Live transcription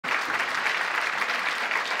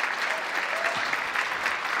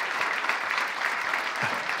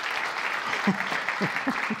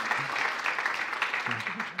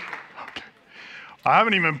I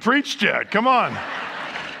haven't even preached yet. Come on.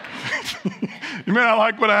 You may not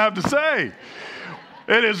like what I have to say.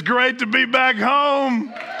 It is great to be back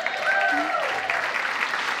home.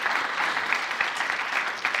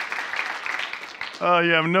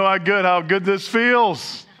 You have no idea how good this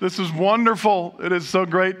feels. This is wonderful. It is so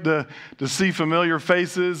great to see familiar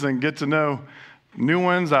faces and get to know new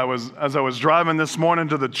ones. As I was driving this morning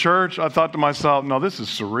to the church, I thought to myself, no, this is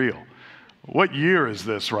surreal. What year is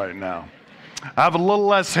this right now? I have a little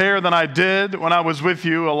less hair than I did when I was with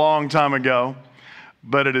you a long time ago,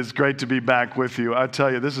 but it is great to be back with you. I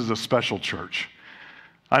tell you, this is a special church.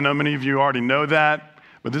 I know many of you already know that,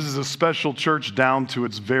 but this is a special church down to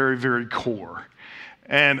its very, very core.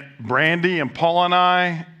 And Brandy and Paul and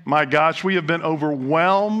I, my gosh, we have been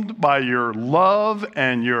overwhelmed by your love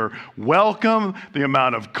and your welcome, the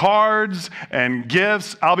amount of cards and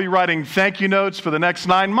gifts. I'll be writing thank you notes for the next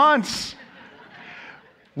 9 months.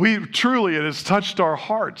 It has touched our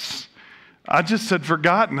hearts. I just had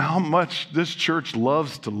forgotten how much this church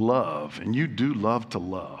loves to love, and you do love to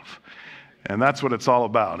love. And that's what it's all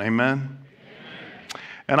about, amen? Amen.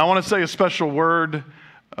 And I want to say a special word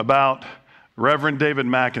about Reverend David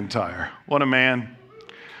McIntyre. What a man.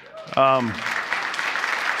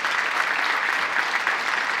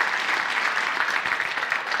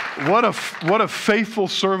 What a faithful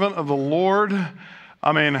servant of the Lord.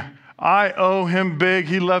 I mean, I owe him big.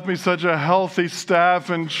 He left me such a healthy staff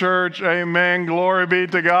in church. Amen. Glory be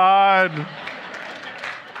to God.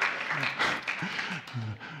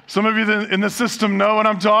 Some of you in the system know what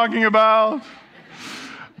I'm talking about.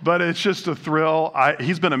 But it's just a thrill.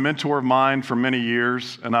 He's been a mentor of mine for many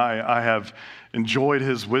years, and I have enjoyed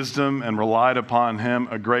his wisdom and relied upon him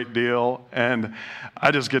a great deal. And I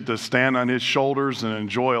just get to stand on his shoulders and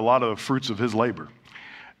enjoy a lot of the fruits of his labor.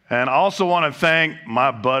 And I also want to thank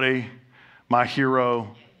my buddy, my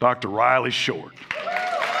hero, Dr. Riley Short.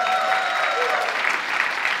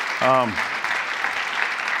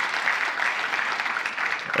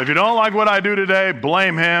 If you don't like what I do today,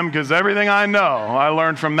 blame him, because everything I know, I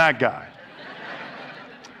learned from that guy.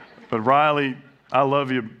 But Riley, I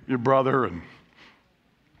love you, your brother, and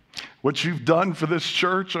what you've done for this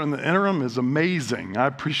church in the interim is amazing. I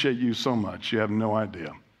appreciate you so much. You have no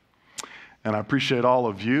idea. And I appreciate all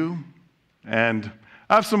of you. And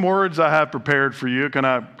I have some words I have prepared for you. Can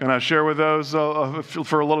I share with those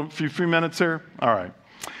for a few minutes here? All right.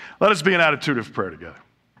 Let us be in attitude of prayer together.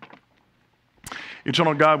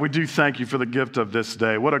 Eternal God, we do thank you for the gift of this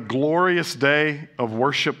day. What a glorious day of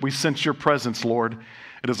worship. We sense your presence, Lord.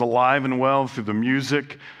 It is alive and well through the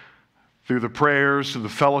music, through the prayers, through the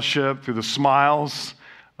fellowship, through the smiles.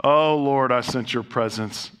 Oh, Lord, I sense your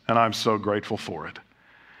presence, and I'm so grateful for it.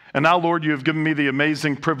 And now, Lord, you have given me the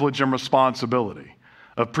amazing privilege and responsibility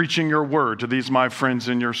of preaching your word to these my friends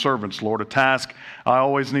and your servants, Lord, a task I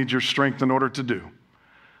always need your strength in order to do.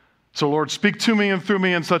 So, Lord, speak to me and through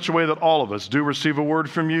me in such a way that all of us do receive a word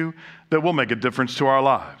from you that will make a difference to our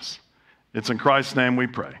lives. It's in Christ's name we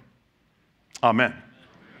pray. Amen.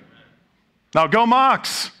 Now, go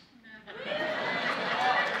Mocs!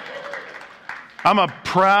 I'm a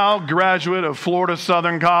proud graduate of Florida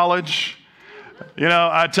Southern College. You know,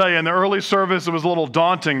 I tell you, in the early service, it was a little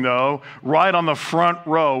daunting, though. Right on the front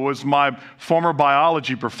row was my former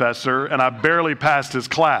biology professor, and I barely passed his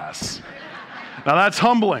class. Now, that's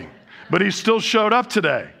humbling, but he still showed up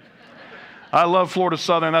today. I love Florida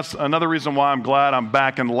Southern. That's another reason why I'm glad I'm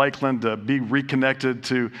back in Lakeland to be reconnected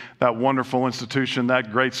to that wonderful institution,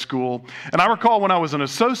 that great school. And I recall when I was an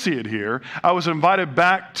associate here, I was invited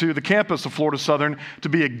back to the campus of Florida Southern to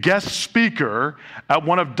be a guest speaker at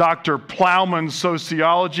one of Dr. Plowman's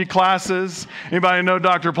sociology classes. Anybody know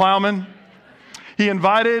Dr. Plowman? He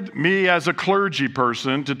invited me as a clergy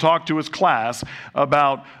person to talk to his class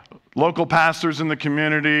about local pastors in the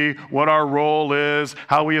community, what our role is,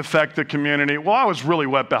 how we affect the community. Well, I was really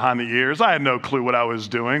wet behind the ears. I had no clue what I was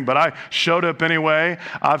doing, but I showed up anyway.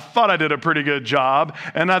 I thought I did a pretty good job.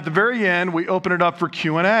 And at the very end, we opened it up for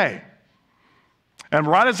Q&A. And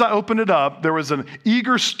right as I opened it up, there was an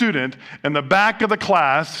eager student in the back of the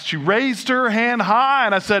class. She raised her hand high,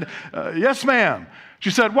 and I said, yes, ma'am. She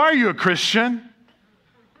said, why are you a Christian?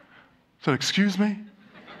 I said, excuse me?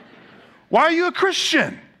 Why are you a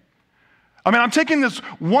Christian? I mean, I'm taking this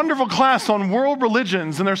wonderful class on world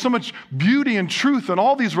religions, and there's so much beauty and truth in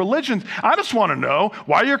all these religions. I just want to know,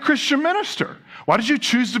 why are you a Christian minister? Why did you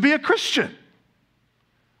choose to be a Christian?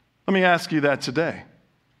 Let me ask you that today.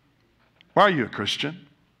 Why are you a Christian?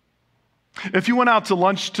 If you went out to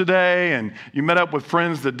lunch today and you met up with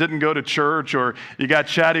friends that didn't go to church, or you got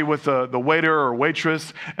chatty with the waiter or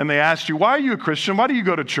waitress and they asked you, why are you a Christian? Why do you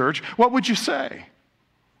go to church? What would you say?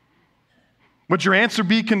 Would your answer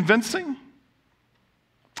be convincing?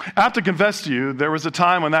 I have to confess to you, there was a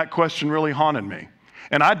time when that question really haunted me,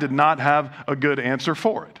 and I did not have a good answer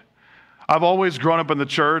for it. I've always grown up in the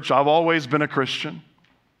church. I've always been a Christian.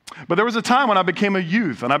 But there was a time when I became a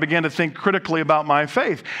youth and I began to think critically about my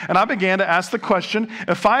faith. And I began to ask the question,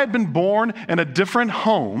 if I had been born in a different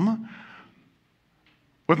home,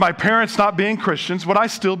 with my parents not being Christians, would I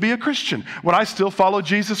still be a Christian? Would I still follow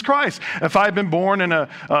Jesus Christ? If I had been born in a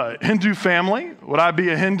Hindu family, would I be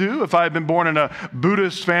a Hindu? If I had been born in a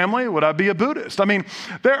Buddhist family, would I be a Buddhist? I mean,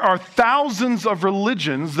 there are thousands of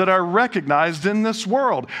religions that are recognized in this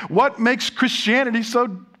world. What makes Christianity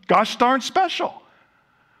so gosh darn special?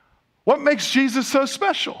 What makes Jesus so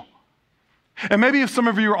special? And maybe if some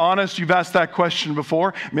of you are honest, you've asked that question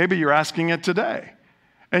before. Maybe you're asking it today.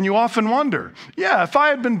 And you often wonder, if I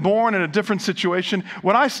had been born in a different situation,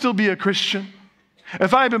 would I still be a Christian?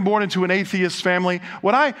 If I had been born into an atheist family,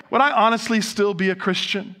 would I honestly still be a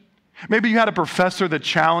Christian? Maybe you had a professor that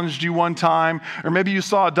challenged you one time, or maybe you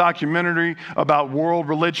saw a documentary about world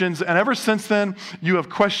religions, and ever since then, you have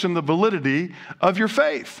questioned the validity of your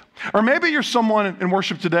faith. Or maybe you're someone in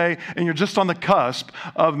worship today, and you're just on the cusp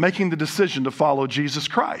of making the decision to follow Jesus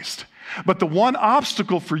Christ. But the one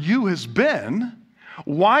obstacle for you has been,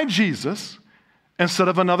 why Jesus instead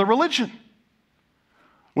of another religion?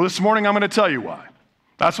 Well, this morning I'm going to tell you why.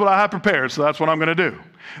 That's what I have prepared, so that's what I'm going to do.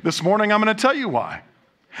 This morning I'm going to tell you why.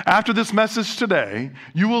 After this message today,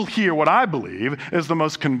 you will hear what I believe is the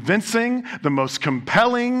most convincing, the most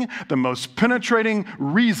compelling, the most penetrating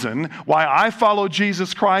reason why I follow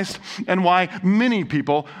Jesus Christ and why many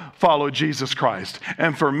people follow Jesus Christ.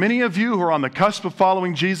 And for many of you who are on the cusp of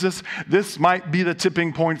following Jesus, this might be the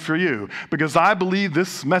tipping point for you, because I believe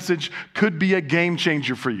this message could be a game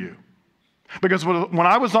changer for you. Because when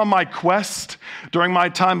I was on my quest during my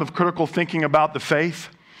time of critical thinking about the faith,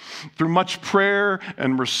 through much prayer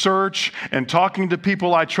and research and talking to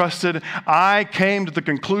people I trusted, I came to the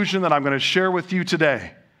conclusion that I'm going to share with you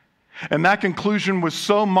today. And that conclusion was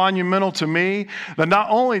so monumental to me that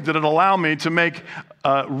not only did it allow me to make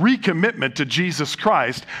a recommitment to Jesus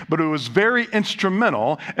Christ, but it was very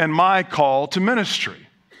instrumental in my call to ministry,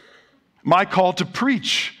 my call to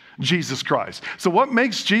preach Jesus Christ. So what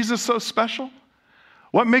makes Jesus so special?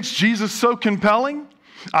 What makes Jesus so compelling?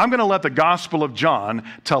 I'm going to let the Gospel of John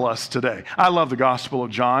tell us today. I love the Gospel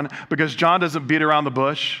of John because John doesn't beat around the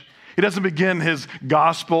bush. He doesn't begin his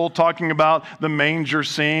gospel talking about the manger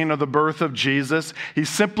scene or the birth of Jesus. He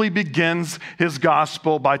simply begins his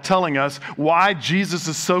gospel by telling us why Jesus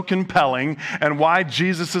is so compelling and why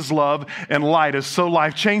Jesus' love and light is so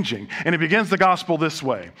life-changing. And he begins the gospel this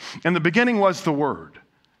way. In the beginning was the Word,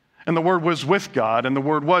 and the Word was with God, and the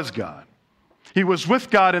Word was God. He was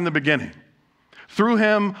with God in the beginning. Through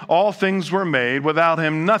him, all things were made. Without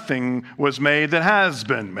him, nothing was made that has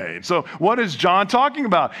been made. So what is John talking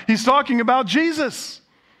about? He's talking about Jesus.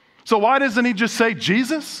 So why doesn't he just say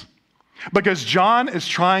Jesus? Because John is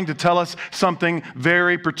trying to tell us something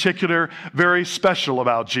very particular, very special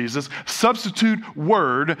about Jesus. Substitute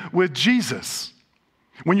word with Jesus.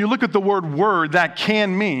 When you look at the word word, that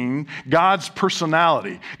can mean God's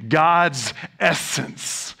personality, God's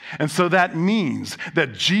essence. And so that means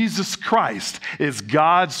that Jesus Christ is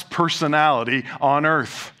God's personality on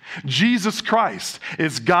earth. Jesus Christ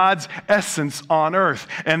is God's essence on earth.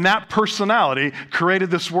 And that personality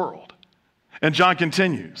created this world. And John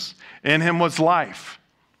continues, in him was life,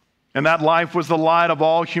 and that life was the light of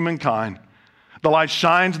all humankind. The light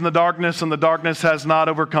shines in the darkness, and the darkness has not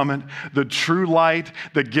overcome it. The true light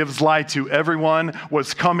that gives light to everyone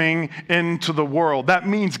was coming into the world. That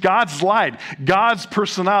means God's light, God's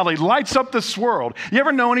personality lights up this world. You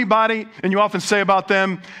ever know anybody, and you often say about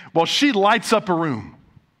them, well, she lights up a room.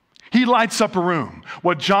 He lights up a room.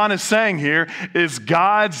 What John is saying here is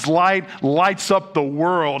God's light lights up the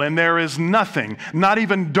world, and there is nothing, not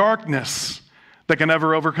even darkness, that can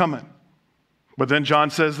ever overcome it. But then John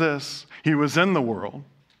says this, he was in the world,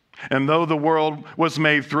 and though the world was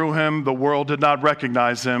made through him, the world did not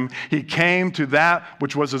recognize him. He came to that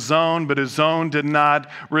which was his own, but his own did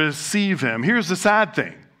not receive him. Here's the sad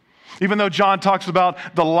thing. Even though John talks about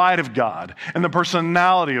the light of God and the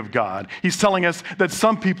personality of God, he's telling us that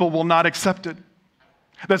some people will not accept it,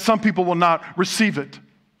 that some people will not receive it,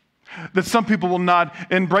 that some people will not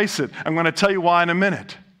embrace it. I'm going to tell you why in a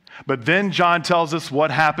minute. But then John tells us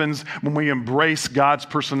what happens when we embrace God's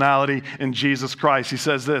personality in Jesus Christ. He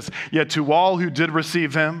says this, yet to all who did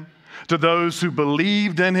receive him, To those who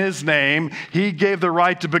believed in his name, he gave the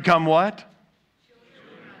right to become what?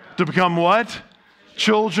 To become what?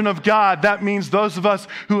 Children of God. That means those of us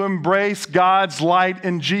who embrace God's light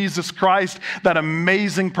in Jesus Christ, that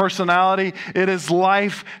amazing personality, it is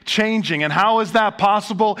life-changing. And how is that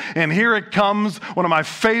possible? And here it comes, one of my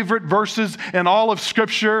favorite verses in all of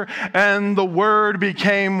Scripture. And the Word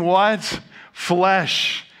became what?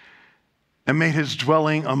 Flesh. And made his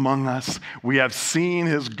dwelling among us. We have seen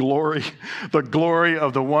his glory, the glory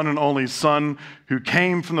of the one and only Son who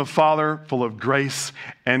came from the Father, full of grace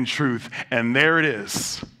and truth. And there it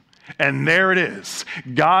is. And there it is.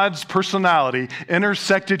 God's personality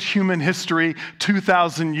intersected human history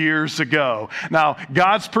 2,000 years ago. Now,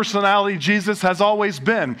 God's personality, Jesus, has always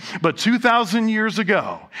been. But 2,000 years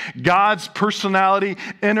ago, God's personality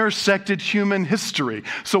intersected human history.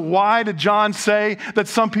 So why did John say that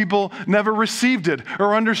some people never received it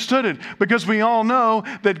or understood it? Because we all know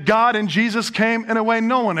that God and Jesus came in a way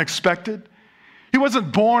no one expected. He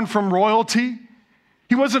wasn't born from royalty.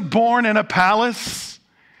 He wasn't born in a palace.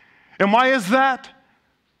 And why is that?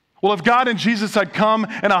 Well, if God and Jesus had come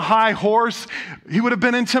in a high horse, he would have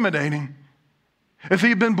been intimidating. If he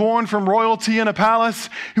had been born from royalty in a palace,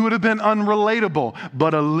 he would have been unrelatable.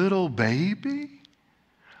 But a little baby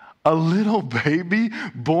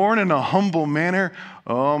born in a humble manner,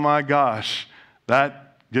 oh my gosh,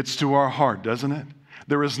 that gets to our heart, doesn't it?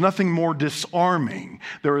 There is nothing more disarming.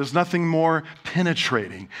 There is nothing more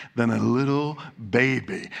penetrating than a little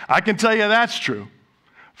baby. I can tell you that's true.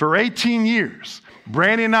 For 18 years,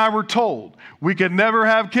 Brandy and I were told we could never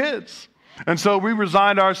have kids. And so we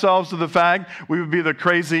resigned ourselves to the fact we would be the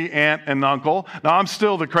crazy aunt and uncle. Now, I'm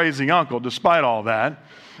still the crazy uncle despite all that,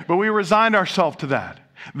 but we resigned ourselves to that.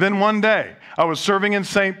 Then one day, I was serving in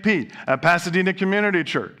St. Pete at Pasadena Community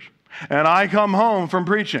Church, and I come home from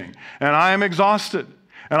preaching, and I am exhausted.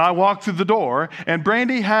 And I walk through the door, and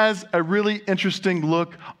Brandy has a really interesting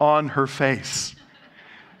look on her face.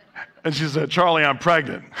 And she said, "Charlie, I'm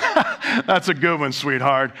pregnant." "That's a good one,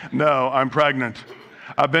 sweetheart." "No, I'm pregnant.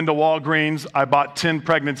 I've been to Walgreens. I bought 10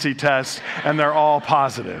 pregnancy tests, and they're all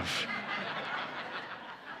positive."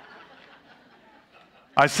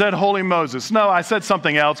 I said, "Holy Moses." No, I said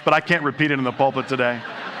something else, but I can't repeat it in the pulpit today.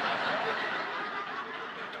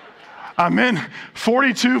 I'm in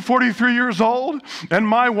 42, 43 years old, and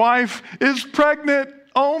my wife is pregnant.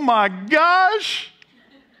 Oh my gosh.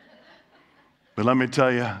 But let me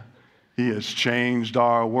tell you, he has changed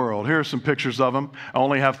our world. Here are some pictures of him. I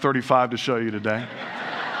only have 35 to show you today.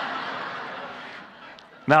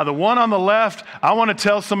 Now, the one on the left, I want to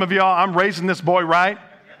tell some of y'all, I'm raising this boy right.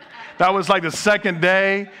 That was like the second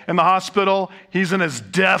day in the hospital. He's in his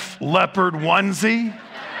Def Leppard onesie.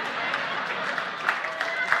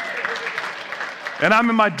 And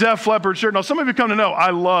I'm in my Def Leppard shirt. Now, some of you come to know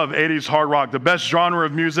I love 80s hard rock, the best genre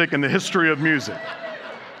of music in the history of music.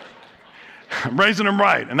 I'm raising him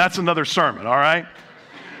right, and that's another sermon, all right?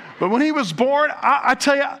 But when he was born, I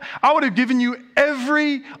tell you, I would have given you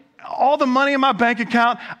all the money in my bank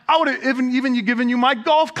account. I would have even given you my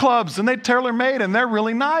golf clubs, and they're tailor-made, and they're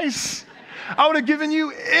really nice. I would have given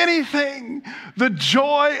you anything. The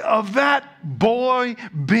joy of that boy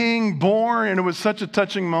being born, and it was such a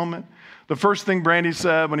touching moment. The first thing Brandy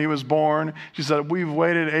said when he was born, she said, "We've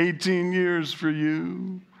waited 18 years for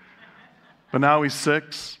you." But now he's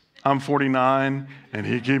 6, I'm 49, and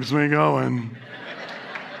he keeps me going.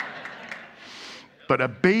 But a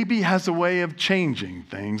baby has a way of changing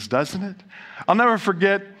things, doesn't it? I'll never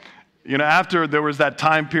forget, after there was that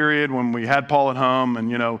time period when we had Paul at home,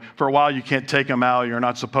 and, for a while you can't take him out, you're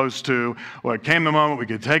not supposed to. Well, it came the moment we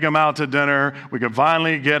could take him out to dinner. We could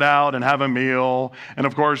finally get out and have a meal. And,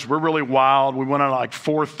 of course, we're really wild. We went at like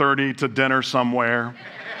 4:30 to dinner somewhere.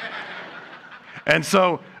 And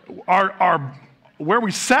so where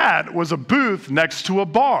we sat was a booth next to a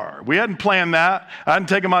bar. We hadn't planned that. I hadn't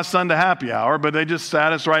taken my son to happy hour, but they just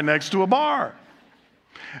sat us right next to a bar.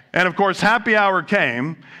 And of course, happy hour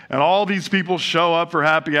came, and all these people show up for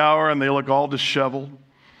happy hour, and they look all disheveled.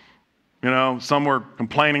 Some were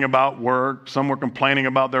complaining about work. Some were complaining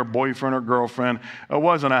about their boyfriend or girlfriend. It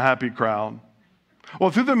wasn't a happy crowd. Well,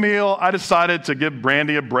 through the meal, I decided to give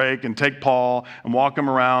Brandy a break and take Paul and walk him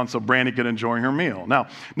around so Brandy could enjoy her meal. Now,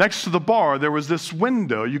 next to the bar, there was this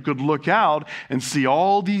window. You could look out and see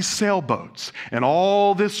all these sailboats and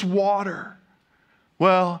all this water.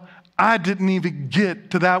 Well, I didn't even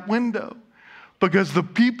get to that window because the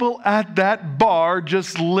people at that bar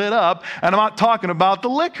just lit up, and I'm not talking about the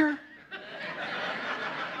liquor.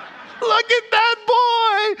 Look at that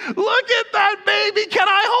boy. Look at that baby. Can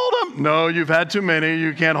I hold him? No, you've had too many.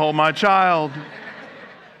 You can't hold my child.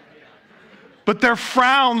 But their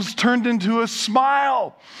frowns turned into a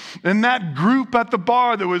smile. And that group at the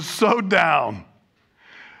bar that was so down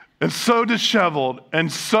and so disheveled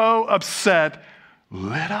and so upset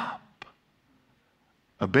lit up.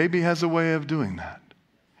 A baby has a way of doing that.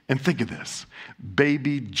 And think of this.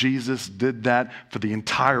 Baby Jesus did that for the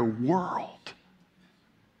entire world.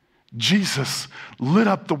 Jesus lit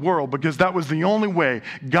up the world because that was the only way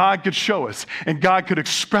God could show us and God could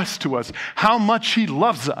express to us how much he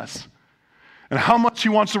loves us and how much he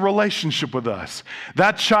wants a relationship with us.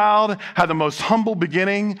 That child had the most humble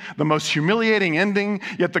beginning, the most humiliating ending,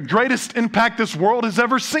 yet the greatest impact this world has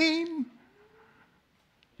ever seen.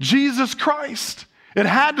 Jesus Christ. It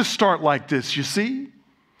had to start like this, you see.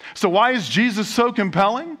 So why is Jesus so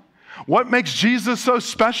compelling? What makes Jesus so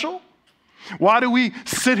special? Why do we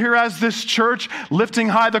sit here as this church lifting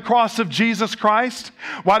high the cross of Jesus Christ?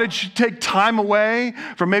 Why did you take time away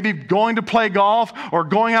from maybe going to play golf or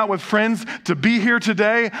going out with friends to be here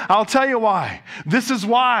today? I'll tell you why. This is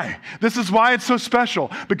why. This is why it's so special.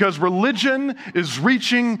 Because religion is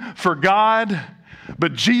reaching for God,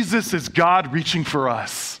 but Jesus is God reaching for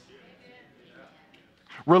us.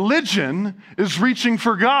 Religion is reaching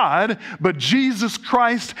for God, but Jesus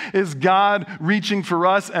Christ is God reaching for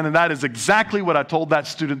us, and that is exactly what I told that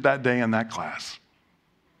student that day in that class.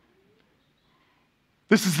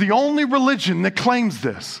 This is the only religion that claims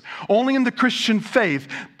this. Only in the Christian faith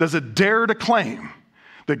does it dare to claim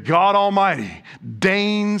that God Almighty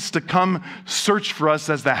deigns to come search for us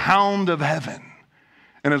as the hound of heaven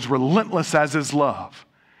and as relentless as his love.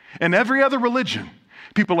 In every other religion,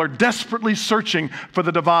 people are desperately searching for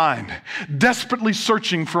the divine, desperately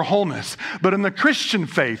searching for wholeness. But in the Christian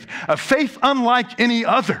faith, a faith unlike any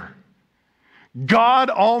other, God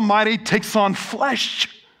Almighty takes on flesh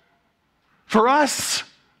for us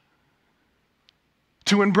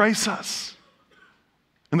to embrace us.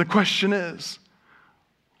 And the question is,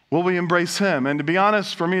 will we embrace him? And to be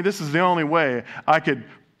honest, for me, this is the only way I could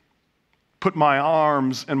put my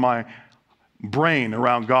arms and my brain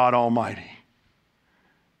around God Almighty.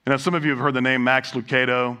 And some of you have heard the name Max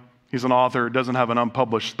Lucado. He's an author, doesn't have an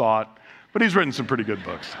unpublished thought, but he's written some pretty good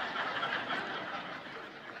books.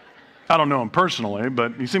 I don't know him personally,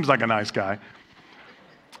 but he seems like a nice guy.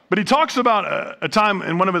 But he talks about a time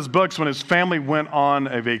in one of his books when his family went on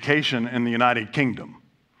a vacation in the United Kingdom.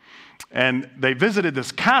 And they visited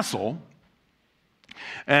this castle.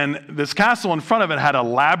 And this castle in front of it had a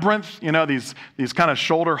labyrinth, these kind of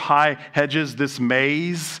shoulder-high hedges, this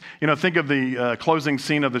maze. Think of the closing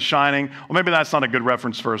scene of The Shining. Well, maybe that's not a good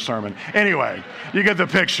reference for a sermon. Anyway, you get the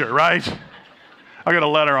picture, right? I got a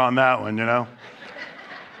letter on that one,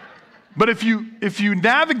 But if you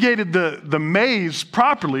navigated the maze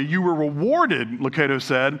properly, you were rewarded, Lucado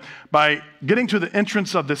said, by getting to the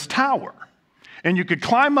entrance of this tower. And you could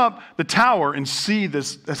climb up the tower and see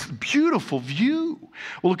this beautiful view.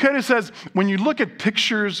 Well, Lucado says, when you look at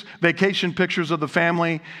pictures, vacation pictures of the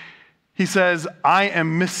family, he says, I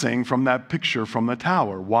am missing from that picture from the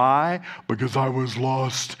tower. Why? Because I was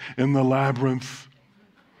lost in the labyrinth.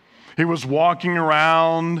 He was walking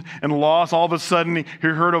around and lost. All of a sudden, he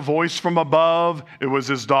heard a voice from above. It was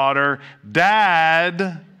his daughter.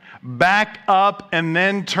 Dad, back up and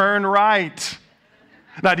then turn right.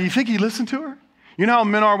 Now, do you think he listened to her? You know how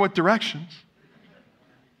men are with directions.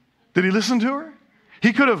 Did he listen to her?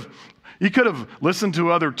 He could have listened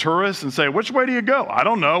to other tourists and say, which way do you go? I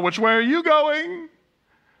don't know. Which way are you going?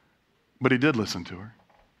 But he did listen to her.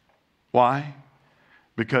 Why?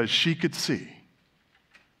 Because she could see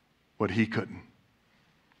what he couldn't.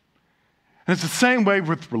 And it's the same way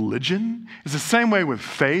with religion. It's the same way with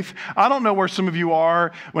faith. I don't know where some of you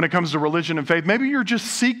are when it comes to religion and faith. Maybe you're just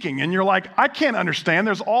seeking and you're like, I can't understand.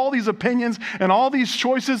 There's all these opinions and all these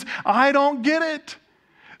choices. I don't get it.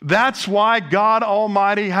 That's why God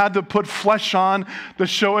Almighty had to put flesh on to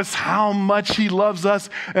show us how much he loves us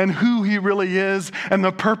and who he really is and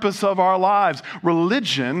the purpose of our lives.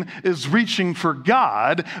 Religion is reaching for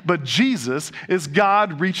God, but Jesus is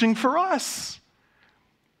God reaching for us.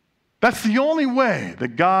 That's the only way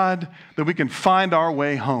that we can find our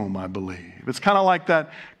way home, I believe. It's kind of like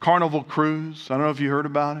that Carnival cruise. I don't know if you heard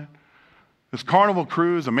about it. This Carnival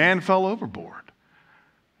cruise, a man fell overboard.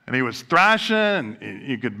 And he was thrashing, and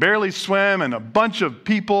he could barely swim, and a bunch of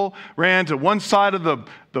people ran to one side of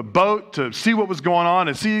the boat to see what was going on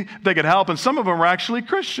and see if they could help. And some of them were actually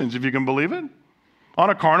Christians, if you can believe it, on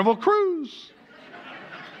a Carnival cruise.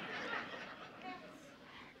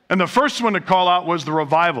 And the first one to call out was the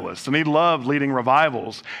revivalist, and he loved leading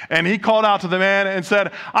revivals. And he called out to the man and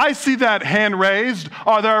said, I see that hand raised.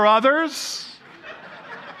 Are there others?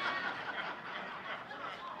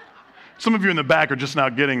 Some of you in the back are just now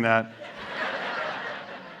getting that.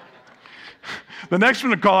 The next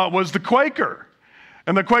one to call out was the Quaker.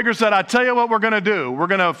 And the Quaker said, I tell you what we're going to do. We're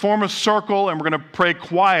going to form a circle and we're going to pray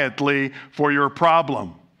quietly for your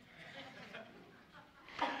problem.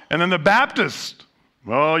 And then the Baptist,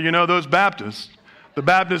 well, you know those Baptists. The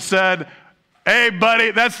Baptist said, hey,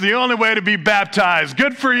 buddy, that's the only way to be baptized.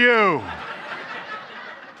 Good for you.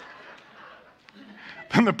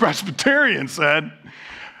 Then the Presbyterian said,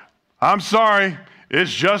 I'm sorry,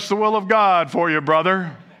 it's just the will of God for you,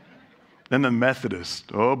 brother. Then the Methodist,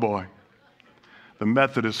 oh boy, the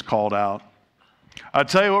Methodist called out, I'll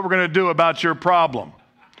tell you what we're going to do about your problem.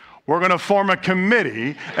 We're going to form a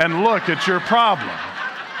committee and look at your problem.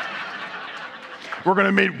 We're going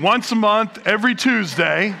to meet once a month, every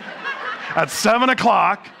Tuesday at 7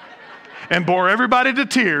 o'clock and bore everybody to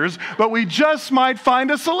tears, but we just might find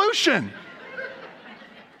a solution.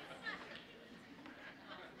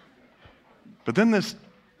 But then this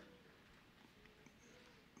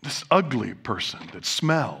ugly person that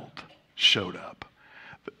smelled showed up.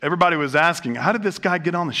 Everybody was asking, how did this guy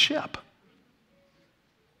get on the ship?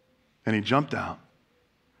 And he jumped out,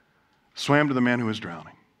 swam to the man who was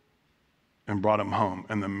drowning, and brought him home.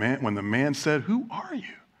 And when the man said, who are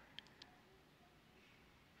you?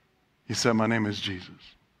 He said, my name is Jesus.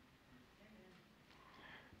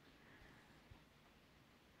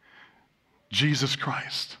 Jesus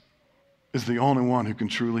Christ is the only one who can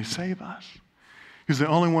truly save us. He's the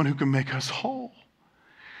only one who can make us whole.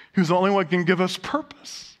 He's the only one who can give us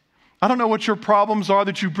purpose. I don't know what your problems are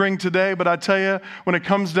that you bring today, but I tell you, when it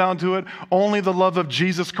comes down to it, only the love of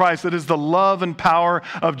Jesus Christ, that is the love and power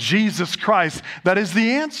of Jesus Christ, that is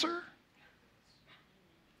the answer.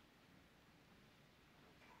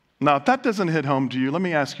 Now, if that doesn't hit home to you, let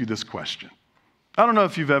me ask you this question. I don't know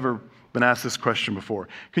if you've ever been asked this question before.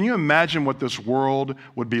 Can you imagine what this world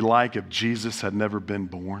would be like if Jesus had never been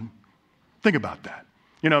born? Think about that.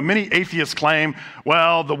 You know, many atheists claim,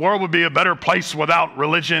 well, the world would be a better place without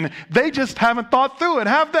religion. They just haven't thought through it,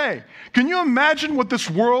 have they? Can you imagine what this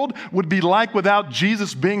world would be like without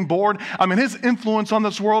Jesus being born? I mean, his influence on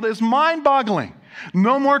this world is mind-boggling.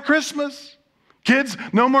 No more Christmas. Kids,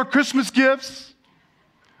 no more Christmas gifts.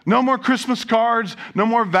 No more Christmas cards, no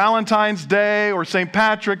more Valentine's Day or St.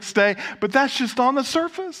 Patrick's Day, but that's just on the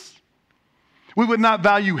surface. We would not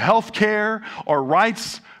value health care or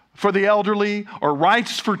rights for the elderly or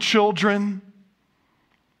rights for children.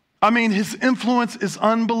 I mean, his influence is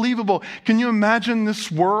unbelievable. Can you imagine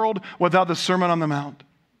this world without the Sermon on the Mount?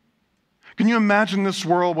 Can you imagine this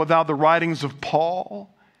world without the writings of Paul?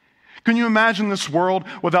 Can you imagine this world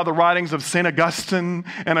without the writings of St. Augustine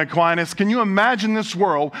and Aquinas? Can you imagine this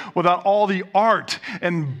world without all the art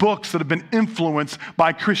and books that have been influenced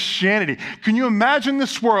by Christianity? Can you imagine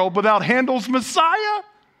this world without Handel's Messiah?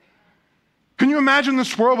 Can you imagine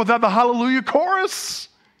this world without the Hallelujah Chorus?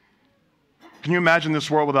 Can you imagine this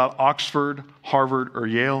world without Oxford, Harvard, or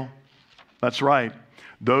Yale? That's right.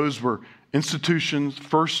 Those were institutions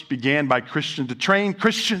first began by Christians to train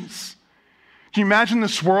Christians. Can you imagine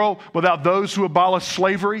this world without those who abolished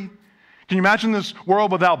slavery? Can you imagine this world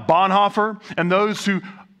without Bonhoeffer and those who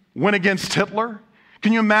went against Hitler?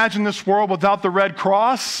 Can you imagine this world without the Red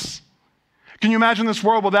Cross? Can you imagine this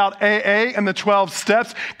world without AA and the 12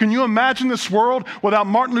 Steps? Can you imagine this world without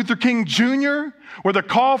Martin Luther King Jr., where the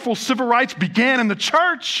call for civil rights began in the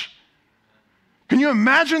church? Can you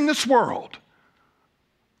imagine this world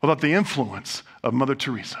without the influence of Mother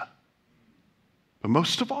Teresa? But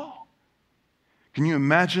most of all, can you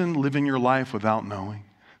imagine living your life without knowing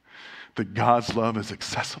that God's love is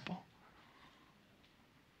accessible?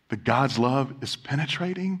 That God's love is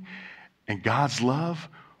penetrating, and God's love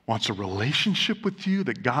wants a relationship with you,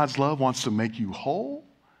 that God's love wants to make you whole?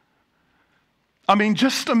 I mean,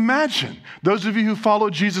 just imagine, those of you who follow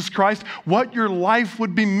Jesus Christ, what your life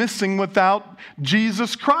would be missing without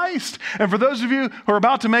Jesus Christ. And for those of you who are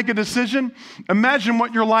about to make a decision, imagine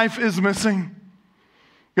what your life is missing.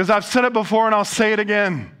 Because I've said it before and I'll say it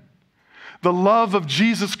again. The love of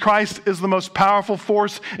Jesus Christ is the most powerful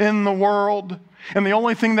force in the world. And the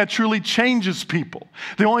only thing that truly changes people,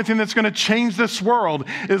 the only thing that's going to change this world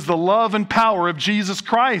is the love and power of Jesus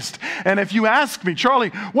Christ. And if you ask me, Charlie,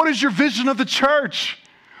 what is your vision of the church?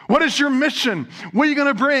 What is your mission? What are you going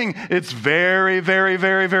to bring? It's very, very,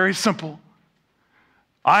 very, very simple.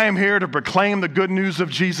 I am here to proclaim the good news of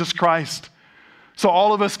Jesus Christ, so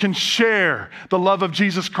all of us can share the love of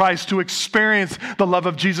Jesus Christ, to experience the love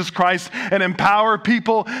of Jesus Christ and empower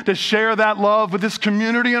people to share that love with this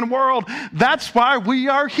community and world. That's why we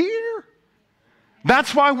are here.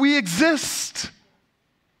 That's why we exist.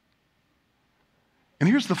 And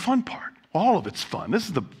here's the fun part. All of it's fun. This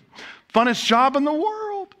is the funnest job in the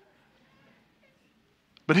world.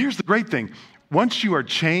 But here's the great thing. once you are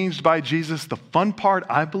changed by Jesus, the fun part,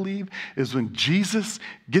 I believe, is when Jesus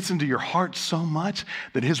gets into your heart so much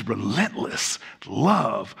that his relentless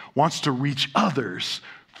love wants to reach others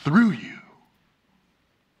through you.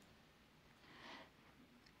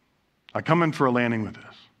 I come in for a landing with this.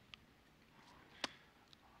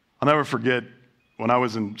 I'll never forget when I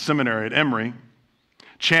was in seminary at Emory,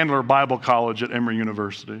 Chandler Bible College at Emory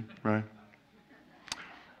University, right?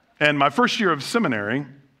 And my first year of seminary,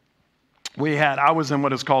 I was in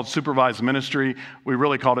what is called supervised ministry. We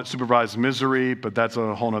really called it supervised misery, but that's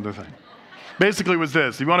a whole other thing. Basically, it was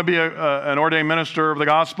this. If you want to be an ordained minister of the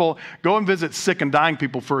gospel, go and visit sick and dying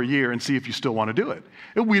people for a year and see if you still want to do it.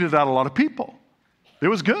 It weeded out a lot of people. It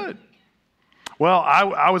was good. Well,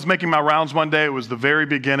 I was making my rounds one day. It was the very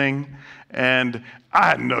beginning, and I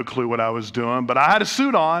had no clue what I was doing, but I had a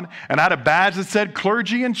suit on, and I had a badge that said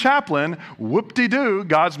clergy and chaplain, whoop-de-doo,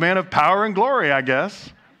 God's man of power and glory, I guess.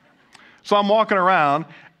 So I'm walking around,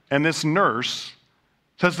 and this nurse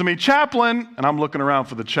says to me, chaplain, and I'm looking around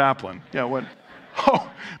for the chaplain. Yeah, what?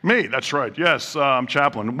 Oh, me, that's right. Yes, I'm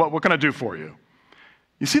chaplain. What can I do for you?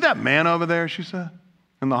 You see that man over there, she said,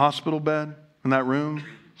 in the hospital bed, in that room?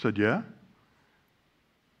 I said, yeah.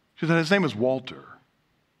 She said, his name is Walter,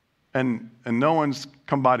 and no one's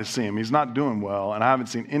come by to see him. He's not doing well, and I haven't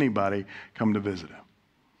seen anybody come to visit him.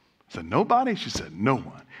 I said, nobody? She said, no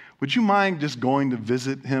one. Would you mind just going to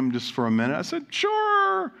visit him just for a minute? I said,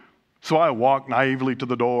 sure. So I walked naively to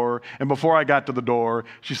the door, and before I got to the door,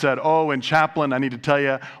 she said, oh, and chaplain, I need to tell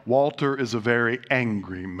you, Walter is a very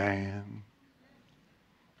angry man.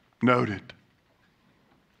 Noted.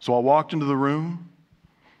 So I walked into the room.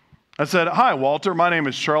 I said, hi, Walter, my name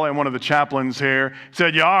is Charlie. I'm one of the chaplains here. He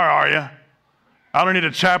said, you are you? I don't need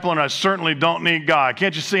a chaplain. I certainly don't need God.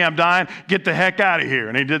 Can't you see I'm dying? Get the heck out of here.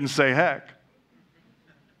 And he didn't say heck.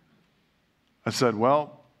 I said,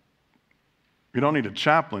 well, you don't need a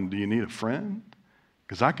chaplain. Do you need a friend?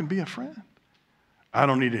 Because I can be a friend. I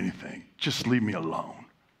don't need anything. Just leave me alone.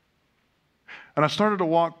 And I started to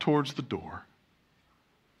walk towards the door.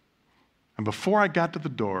 And before I got to the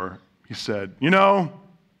door, he said, you know,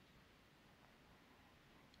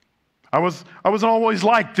 I wasn't always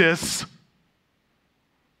like this.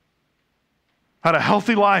 Had a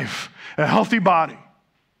healthy life, a healthy body.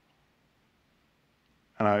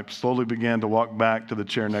 And I slowly began to walk back to the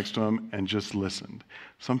chair next to him and just listened.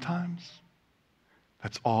 Sometimes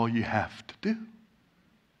that's all you have to do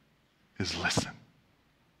is listen.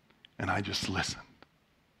 And I just listened.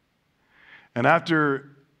 And after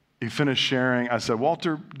he finished sharing, I said,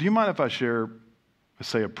 Walter, do you mind if I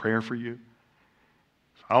say a prayer for you?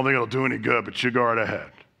 I don't think it'll do any good, but you go right ahead.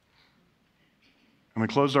 And we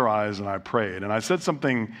closed our eyes and I prayed. And I said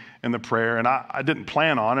something in the prayer, and I didn't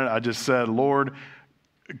plan on it. I just said, Lord,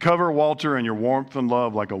 cover Walter in your warmth and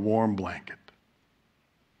love like a warm blanket.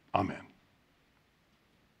 Amen.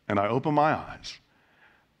 And I opened my eyes,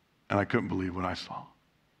 and I couldn't believe what I saw.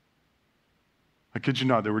 I kid you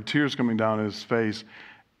not, there were tears coming down his face,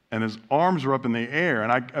 and his arms were up in the air.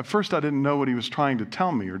 And at first I didn't know what he was trying to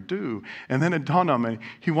tell me or do. And then it dawned on me,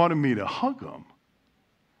 he wanted me to hug him.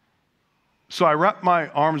 So I wrapped my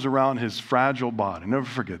arms around his fragile body. Never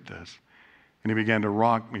forget this. And he began to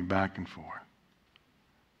rock me back and forth.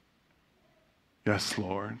 Yes,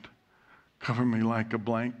 Lord, cover me like a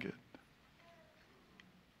blanket.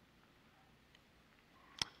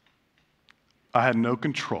 I had no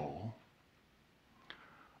control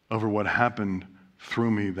over what happened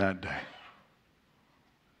through me that day.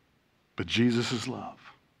 But Jesus' love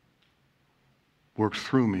worked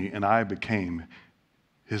through me, and I became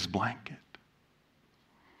his blanket.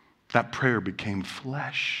 That prayer became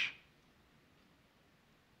flesh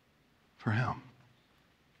for him.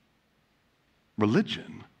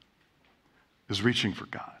 Religion is reaching for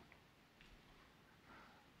God.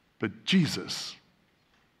 But Jesus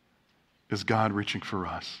is God reaching for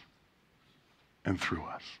us and through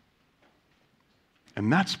us.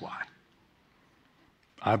 And that's why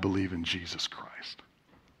I believe in Jesus Christ.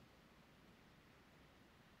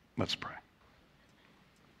 Let's pray.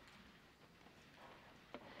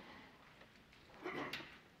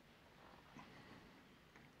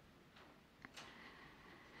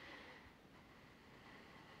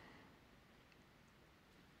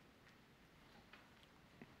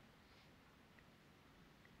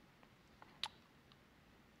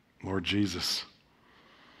 Lord Jesus,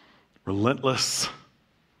 relentless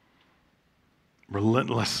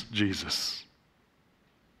Jesus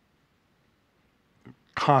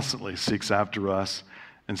constantly seeks after us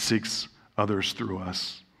and seeks others through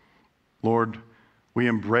us. Lord, we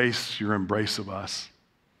embrace your embrace of us.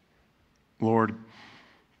 Lord,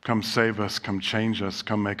 come save us, come change us,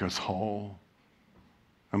 come make us whole.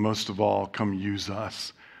 And most of all, come use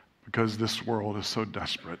us, because this world is so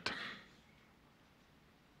desperate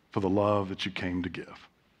for the love that you came to give.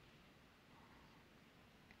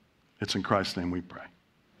 It's in Christ's name we pray.